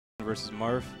versus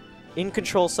Marth. In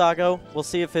control Sago. We'll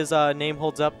see if his name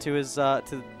holds up to his to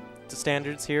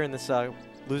standards here in this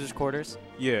losers quarters.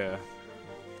 Yeah,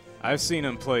 I've seen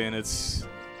him play, and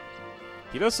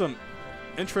he does some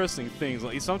interesting things.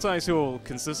 Like sometimes he'll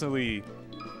consistently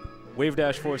wave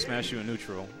dash forward smash you in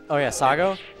neutral. Oh yeah,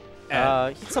 Sago.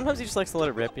 Sometimes he just likes to let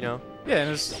it rip, you know. Yeah,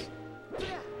 and it's.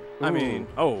 I mean,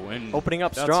 and opening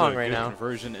up that's strong a right good now.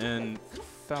 Conversion in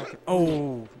Falcon.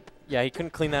 Oh. Yeah, he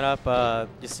couldn't clean that up.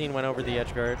 Yassine went over the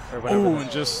edge guard or whatever. Oh, and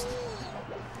just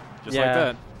like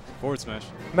that, forward smash.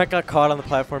 Mekk got caught on the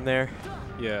platform there.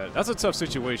 Yeah, that's a tough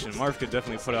situation. Marth could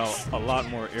definitely put out a lot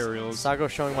more aerials. Sago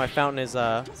showing why Fountain is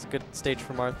it's a good stage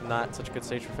for Marth and not such a good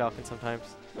stage for Falcon sometimes.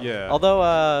 Yeah.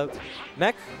 Although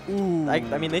Mekk,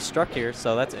 I mean they struck here,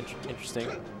 so that's interesting.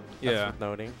 Yeah. That's worth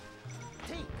noting.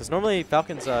 Because normally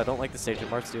Falcons don't like this stage, and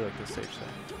Marths do like this stage. So.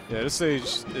 Yeah, this stage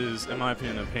is, in my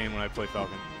opinion, a pain when I play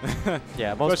Falcon.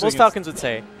 Yeah, most Falcons would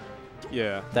say.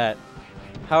 Yeah. That.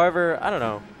 However, I don't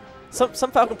know.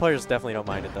 Some Falcon players definitely don't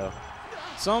mind it though.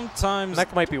 Sometimes.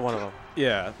 Mekk might be one of them.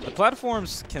 Yeah, the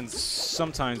platforms can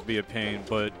sometimes be a pain,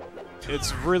 but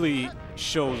it's really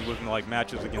shows with like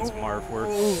matches against Marth where.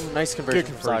 Ooh, nice conversion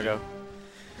from Sago.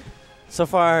 So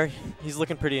far, he's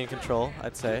looking pretty in control,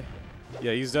 I'd say.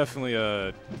 Yeah, he's definitely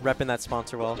repping that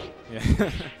sponsor well.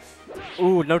 Yeah.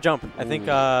 Ooh, no jump. I think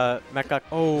Mekk got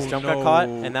his jump got caught,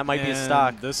 and that might be a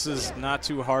stock. This is not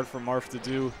too hard for Marth to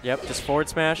do. Yep, just forward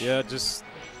smash. Yeah, just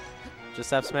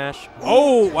F smash.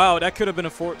 Oh, wow, that could have been a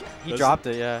forward. He dropped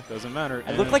it, yeah. Doesn't matter.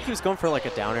 It looked like he was going for like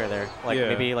a down air there. Like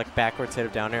maybe like backwards hit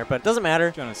of down air, but it doesn't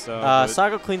matter.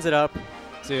 Sago cleans it up.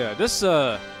 So yeah, this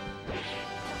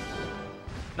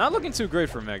not looking too great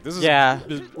for Mekk. This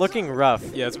is looking rough.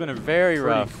 Yeah, it's been a very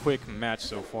rough, quick match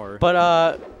so far.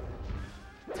 But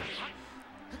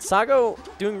Sago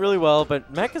doing really well,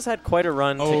 but Mekk has had quite a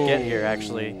run to get here.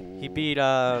 Actually, he beat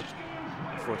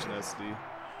unfortunate SD.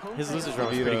 His losers run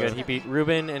was pretty good. He beat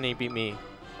Ruben and he beat me.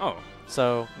 Oh,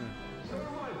 so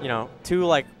you know, two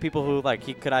like people who like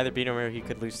he could either beat him or he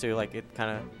could lose to. Like it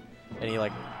kind of, and he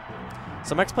like.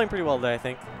 So Mekk's playing pretty well today, I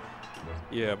think.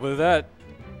 Yeah, but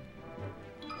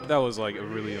that was like a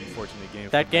really unfortunate game.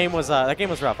 That game was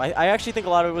rough. I actually think a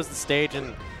lot of it was the stage,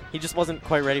 and he just wasn't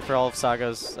quite ready for all of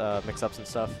Sago's mix-ups and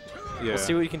stuff. Yeah. We'll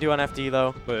see what you can do on FD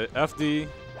though. But FD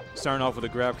starting off with a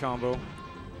grab combo,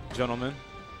 gentlemen.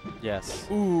 Yes.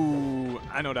 Ooh,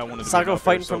 I know that one is. Sago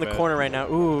fighting from the corner right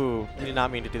now. Ooh, he did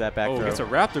not mean to do that back throw. Gets a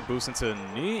Raptor boost into the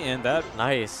knee, and that.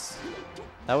 Nice.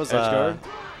 That was edge guard.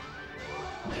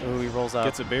 Ooh, he rolls up.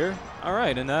 Gets a bear. All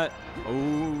right, and that.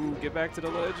 Ooh, get back to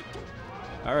the ledge.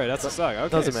 All right, that's a stock. Okay,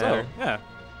 doesn't matter. Yeah.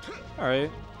 All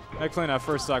right. Mekk playing that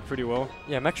first stock pretty well.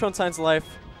 Yeah, Mekk showing signs of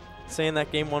life, saying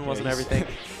that game one wasn't everything.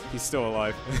 He's still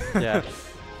alive. Yeah.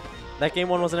 That game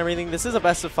one wasn't everything. This is a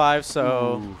best of 5,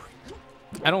 so. Ooh.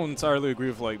 I don't entirely agree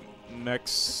with like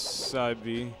Mekk's side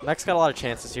B. Mekk's got a lot of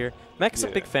chances here. Mekk's a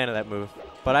big fan of that move,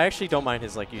 but I actually don't mind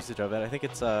his like usage of it. I think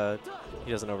it's he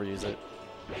doesn't overuse it.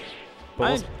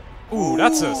 But ooh,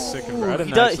 that's a sick convert.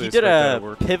 He did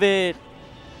a pivot,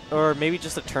 or maybe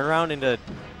just a turnaround into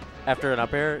after an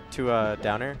up air to a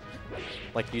down air,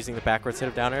 like using the backwards hit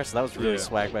of down air. So that was really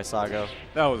swag by Sago.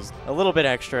 That was a little bit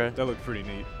extra. That looked pretty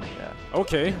neat. Yeah.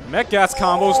 Okay, Mekk gets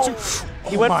combos too.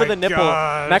 He went for the nipple.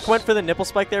 Mekk went for the nipple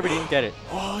spike there, but he didn't get it.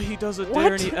 Oh, he does a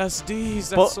dare and he SDs.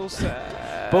 That's so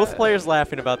sad. Both players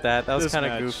laughing about that. That was kind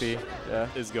of goofy. Yeah.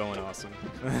 Is going awesome.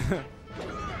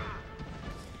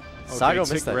 Sago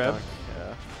missed that dunk.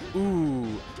 Yeah.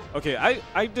 Ooh. Okay,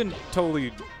 I didn't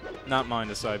totally not mind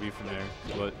the side B from there,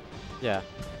 but yeah.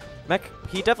 Mekk,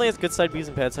 he definitely has good side Bs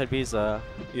and bad side Bs.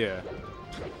 Yeah.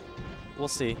 We'll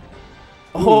see.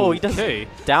 Oh, he does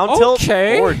down tilt,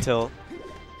 forward tilt.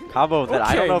 Combo that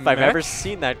I don't know if I've ever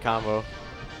seen that combo.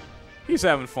 He's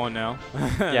having fun now.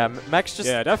 Yeah, Mekk's just.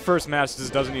 Yeah, that first match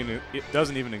just doesn't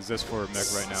even exist for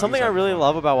Mekk right now. Something I really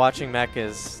love about watching Mekk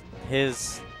is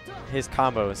his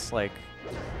combos. Like,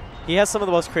 he has some of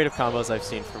the most creative combos I've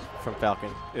seen from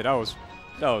Falcon. Yeah, that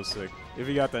was sick. If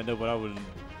he got that nibble, I would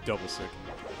double sick.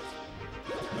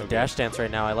 Okay. Dash dance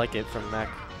right now, I like it from Mekk.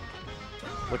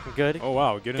 Looking good. Oh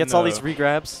wow, gets all these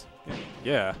regrabs.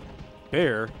 Yeah,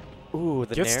 bear. Ooh,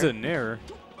 the gets nair. the nair.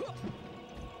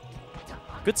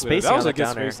 Good spacing on the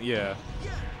down air. Yeah.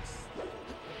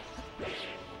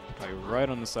 Like right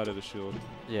on the side of the shield.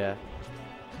 Yeah.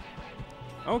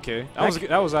 Okay,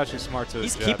 that was actually smart to.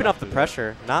 He's keeping up the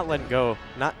pressure, not letting go,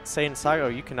 not saying Sago,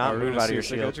 you cannot move out of your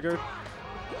shield.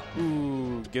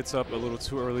 Ooh, gets up a little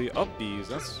too early. Up Bs,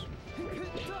 that's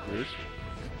weird.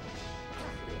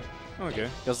 Okay.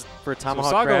 Goes for a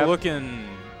tomahawk Sago grab. looking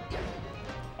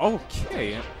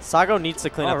okay. Sago needs to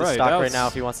clean up the stock right now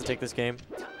if he wants to take this game.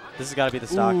 This has got to be the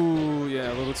stock. Ooh,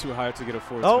 yeah, a little too high to get a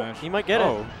forward Oh, smash. he might get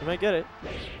it. He might get it.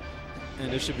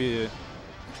 And this should be a... All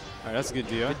right, that's a good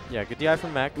DI. Yeah, good DI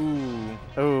from Mekk.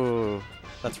 Ooh. Ooh,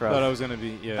 that's rough. Thought I was going to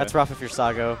be, yeah. That's rough if you're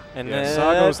Sago. And yeah,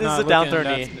 Sago's this not is a down throw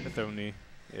looking, knee. that's a throw knee.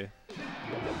 Yeah.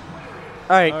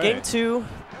 All right, All game right. 2.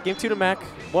 Game 2 to Mekk.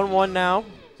 1-1 now.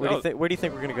 Where do So- you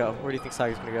think we're gonna go? Where do you think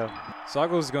Sago's gonna go?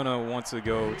 Sago's going to want to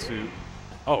go to...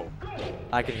 Oh.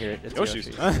 I can hear it. It's Yoshi's.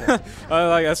 Yeah.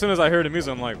 Like, as soon as I heard the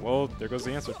music, I'm like, well, there goes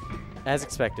the answer. As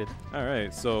expected. All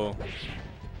right, so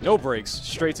no breaks,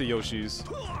 straight to Yoshi's.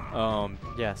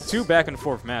 Yes. 2 back and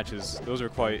forth matches. Those are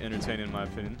quite entertaining in my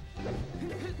opinion.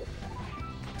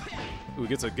 Ooh,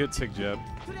 gets a good tick jab.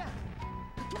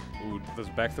 Ooh, does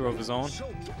back throw of his own.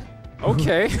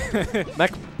 Okay.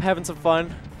 Mekk having some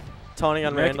fun. Taunting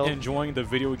on Mekk Randall. enjoying the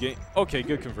video game. Okay,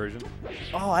 good conversion.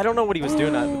 Oh, I don't know what he was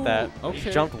doing with that. Okay. He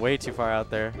jumped way too far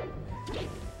out there.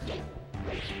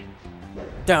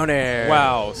 Down air.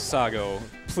 Wow, Sago,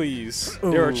 please.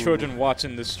 There are Ooh. children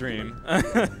watching this stream.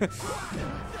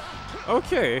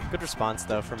 Okay. Good response,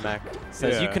 though, from Mekk.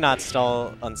 Says, you Yeah. cannot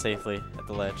stall unsafely at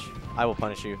the ledge. I will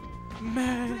punish you.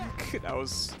 Mekk. That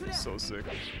was so sick.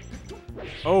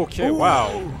 Okay,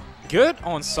 wow. Good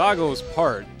on Sago's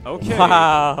part. Okay.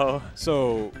 Wow.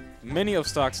 So, many of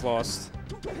stocks lost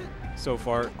so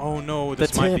far. Oh no, The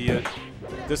this might be tip.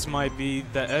 it. This might be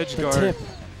the edge The guard. tip.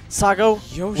 Sago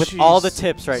with all the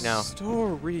tips right now.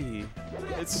 Story.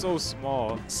 It's so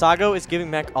small. Sago is giving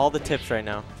Mekk all the tips right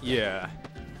now. Yeah.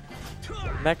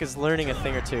 Mekk is learning a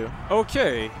thing or two.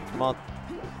 Okay. From all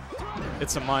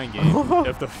It's a mind game.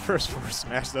 If the first forward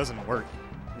smash doesn't work.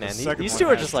 the Man, second these one two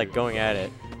are has just to. like going at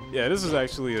it. Yeah, this is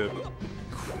actually a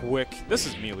quick. This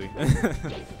is melee.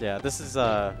 Yeah, this is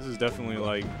This is definitely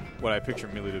like what I picture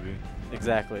melee to be.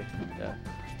 exactly.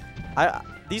 Yeah.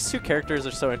 These two characters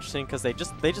are so interesting because they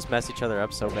just mess each other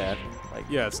up so bad. Like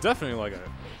Yeah, it's definitely like a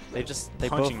they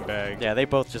punching both bag. Yeah,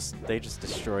 they just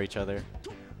destroy each other.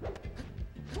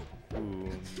 Ooh,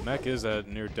 Mekk is at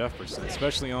near death %,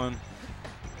 especially on.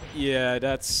 Yeah,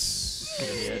 that's.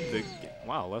 Yeah,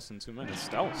 wow, less than 2 minutes.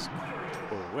 That was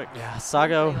quick. Yeah,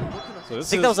 Sago. So I this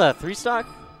think that was a 3 stock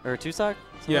or a 2 stock.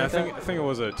 Something Yeah, like I think it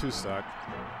was a 2 stock.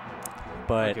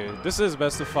 But Okay, this is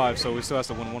best of 5, so we still have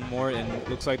to win one more, and it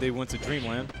looks like they went to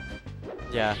Dreamland.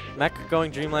 yeah, Mekk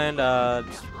going Dreamland.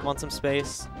 Just want some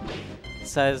space.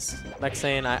 Says Mekk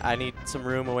saying I need some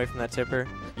room away from that tipper.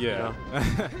 Yeah.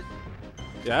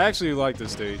 Yeah, I actually like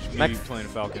this stage. Me Mekk- playing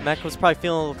Falcon. Mekk was probably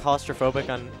feeling a little claustrophobic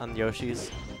on Yoshi's,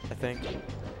 I think.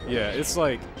 Yeah, it's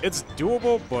like it's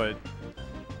doable, but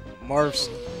Marth's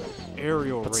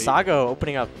aerial But rate. Sago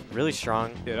opening up really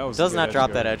strong. Yeah, that was a Does good not edge drop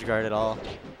guard. that edge guard at all.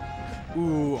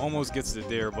 Ooh, almost gets it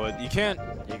there, but you can't.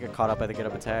 You get caught up by the get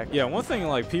up attack. Yeah, one thing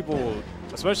like people,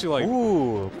 especially like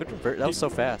Ooh, good convert. That was so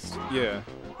fast. yeah,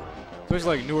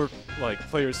 especially like newer like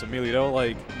players to melee, they'll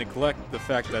like neglect the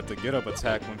fact that the get up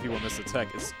attack when people miss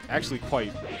attack is actually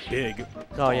quite big.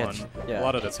 Oh yeah, on yeah. a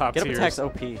lot of the top Get up tiers. attack's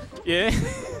OP. Yeah.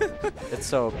 It's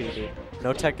so OP, dude.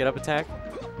 No tech get up attack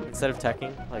instead of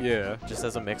teching, like Yeah. just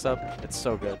as a mix up. It's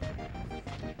so good.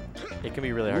 It can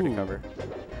be really hard to Ooh. cover,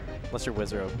 unless you're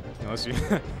Wizard. Unless you,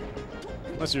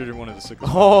 unless you're one of the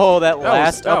sickest. Oh, that was-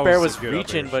 last that up air was was a good up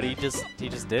reaching, air. but he just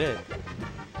did it.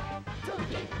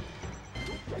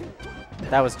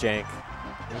 That was jank.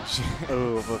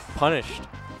 Ooh, but punished.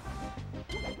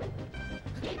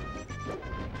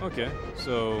 Okay,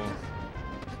 so.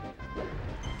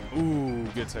 Ooh,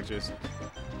 good tech chase.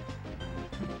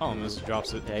 Oh, miss,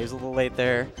 drops it. Yeah, he was a little late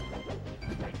there.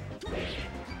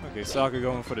 Okay, Sago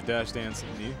going for the dash dance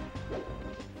and knee.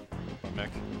 Mekk,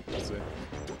 let's see.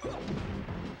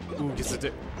 Ooh, gets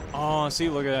it. Oh, see,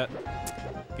 look at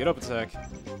that. Get up attack.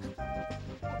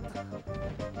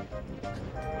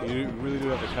 You really do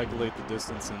have to calculate the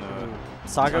distance and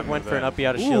Sago timing went of for an that. uppy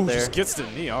out of Ooh, shield there. just gets the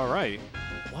knee. All right.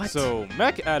 What? So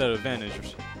Mekk at an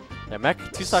advantage. Yeah, Mekk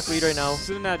 2-stock lead right now.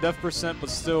 Sitting at death %, but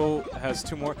still has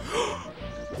 2 more.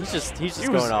 He's just He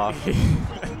going was- off.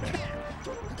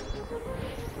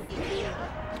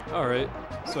 All right,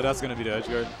 so that's gonna be the edge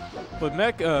guard. But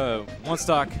Mekk, 1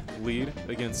 stock lead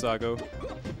against Sago.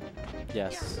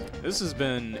 Yes. This has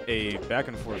been a back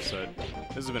and forth set.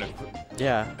 This has been a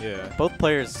Yeah. yeah. Both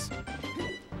players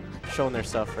showing their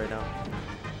stuff right now.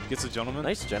 Gets a gentleman.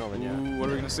 Nice gentleman, yeah. Ooh, what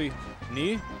are we gonna see?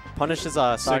 Knee. Punishes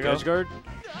Sick Sago. edge guard.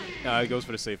 He goes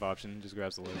for the safe option. Just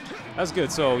grabs the ledge. That's good.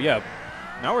 So yeah,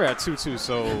 now we're at 2-2.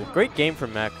 So Great game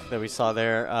from Mekk that we saw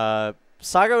there.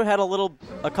 Sago had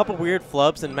a couple weird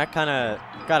flubs, and Mekk kind of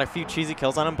got a few cheesy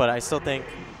kills on him, but I still think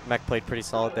Mekk played pretty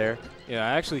solid there. yeah,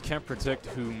 I actually can't predict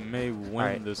who may win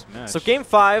Alright. this match. So game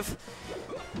 5,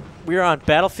 we are on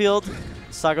Battlefield.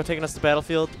 Sago taking us to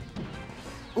Battlefield.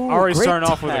 Ooh, already great starting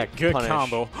off with a tech good punish.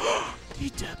 combo. He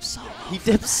dipped so low. He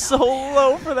dipped so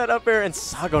low for that up air, and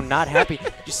Sago not happy.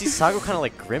 You see Sago kind of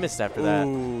like grimaced after that.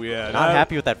 Ooh, yeah. Not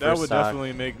happy with that first That would stock.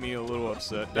 definitely make me a little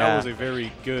upset. That Yeah. was a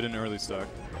very good and early stock.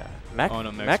 Mekk, on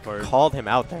a Mekk's Mekk part. called him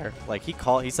out there. Like he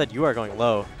said you are going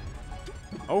low.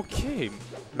 Okay.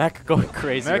 Mekk going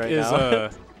crazy Mekk right is now.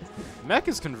 Mekk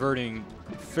is converting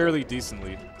fairly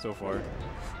decently so far.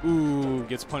 Ooh,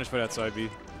 gets punished by that side B.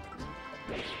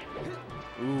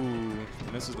 Ooh,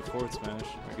 misses the forward smash.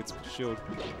 Or gets shield.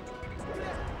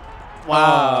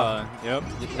 Wow. Yep.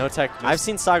 No tech. I've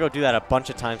seen Sago do that a bunch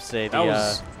of times today. That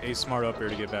was a smart up air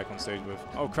to get back on stage with.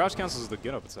 Oh, crouch cancels the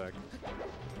get up attack.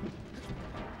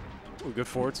 Ooh, good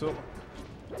forward tilt.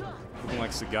 Looking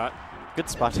like Sagat. good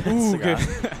spot. Ooh, good.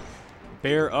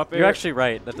 Bear up air. You're actually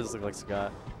right. That does look like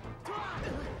Sagat.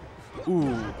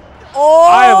 Ooh. Oh,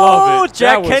 I love it.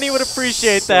 Jack That Kenny was would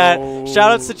appreciate that.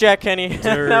 Shout outs to Jack Kenny.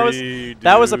 that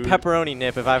was a dude. pepperoni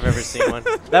nip if I've ever seen one.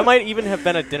 That might even have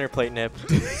been a dinner plate nip.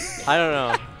 I don't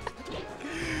know.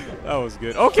 That was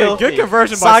good. Okay, Filthy. good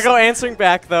conversion by Sago answering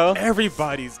back though.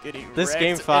 Everybody's getting This wrecked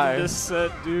game 5. in this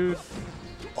set, dude.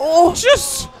 Oh,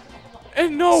 Just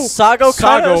and no. Sago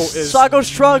is Sago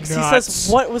shrugs. He not says,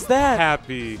 "What was that?"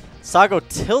 Happy. Sago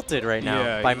tilted right now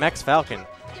Yeah, by Mekk's Falcon.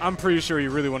 I'm pretty sure he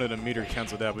really wanted a meter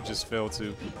cancel that, but just failed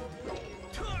to.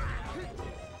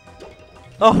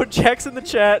 Oh, Jack's in the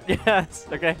chat. Yes.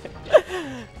 Okay.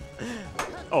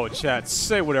 Oh, chat,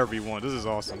 say whatever you want. This is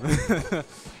awesome.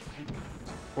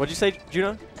 What'd you say,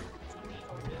 Juno?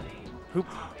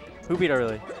 Who beat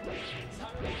early?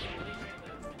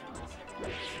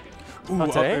 Ooh, up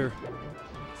today? air.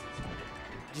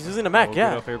 He's losing to Mekk, Oh, yeah.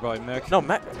 good up air by Mekk. No,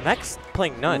 Mekk's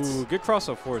playing nuts. Ooh, good cross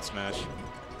up forward smash.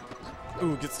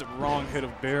 Ooh, gets the wrong hit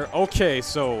of bear. Okay,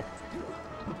 so.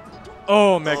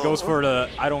 Oh, Mekk goes for the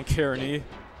I don't care knee.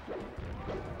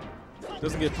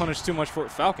 Doesn't get punished too much for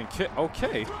it. Falcon kick.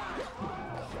 Okay.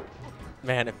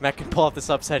 Man, if Mekk can pull off this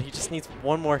upset, he just needs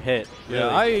one more hit. Yeah,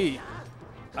 really.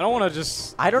 I don't want to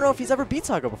just. I don't know if he's ever beat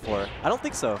Sago before. I don't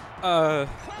think so.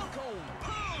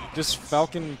 Just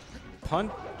Falcon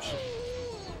punch.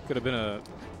 Could have been a.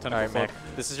 All right, Mekk.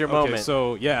 This is your Okay, moment.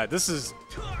 so yeah, this is.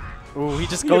 Ooh, he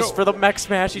just You goes don't- for the Mekk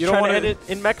smash. He's you don't trying to wanna- end it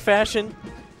in Mekk fashion.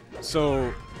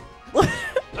 So.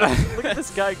 Look at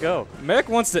this guy go. Mekk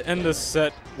wants to end this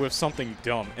set with something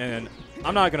dumb, and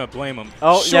I'm not gonna blame him.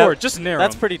 Oh, sure, yeah, just nair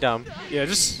That's him. pretty dumb. Yeah,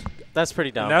 just. That's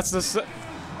pretty dumb. And that's the set.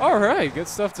 All right, good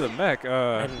stuff to Mekk.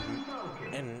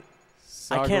 and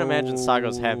I can't imagine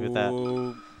Sago's happy with that.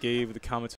 Sago gave the commentary.